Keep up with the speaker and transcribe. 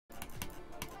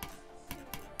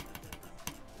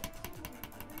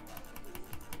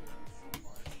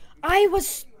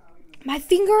my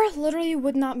finger literally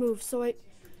would not move, so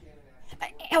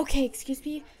okay, excuse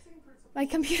me. My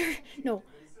computer,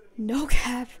 no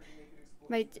cap.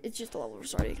 It's just a level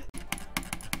restarting.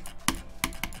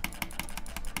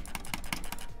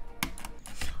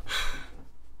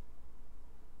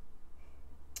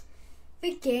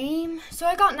 The game, so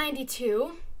I got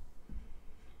 92,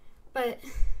 but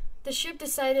the ship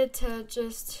decided to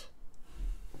just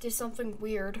do something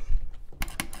weird.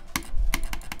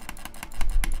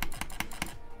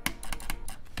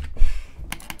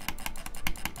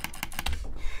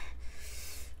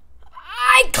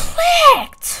 I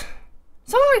clicked!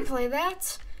 Someone replay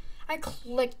that. I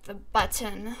clicked the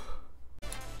button.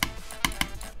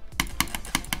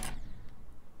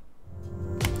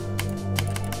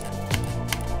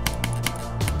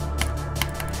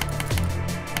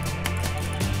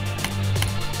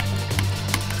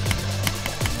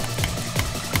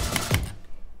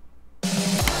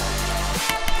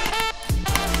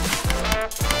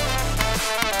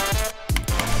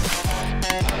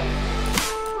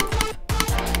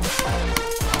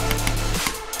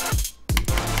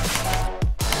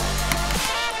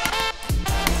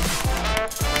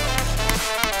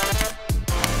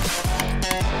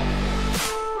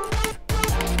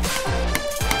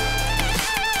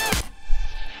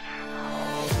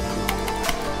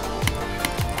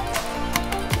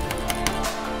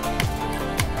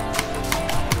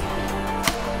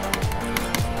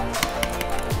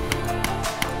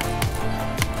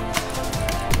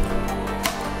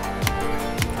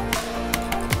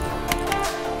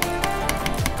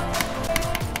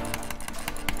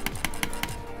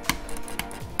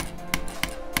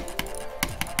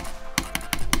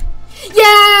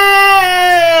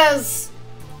 Yes!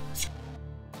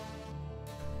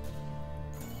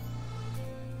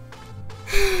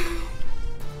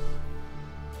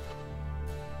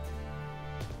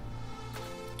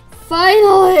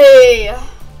 Finally!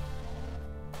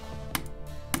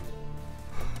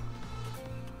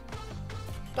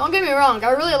 Don't get me wrong,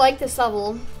 I really like this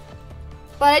level,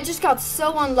 but I just got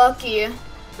so unlucky.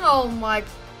 Oh my.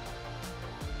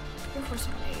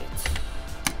 3478.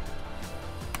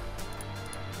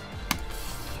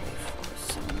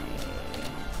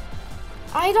 3478.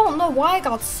 I don't know why I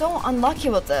got so unlucky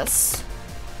with this.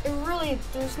 It really,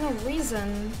 there's no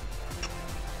reason.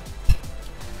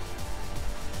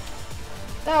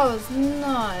 That was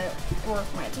not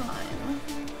worth my time.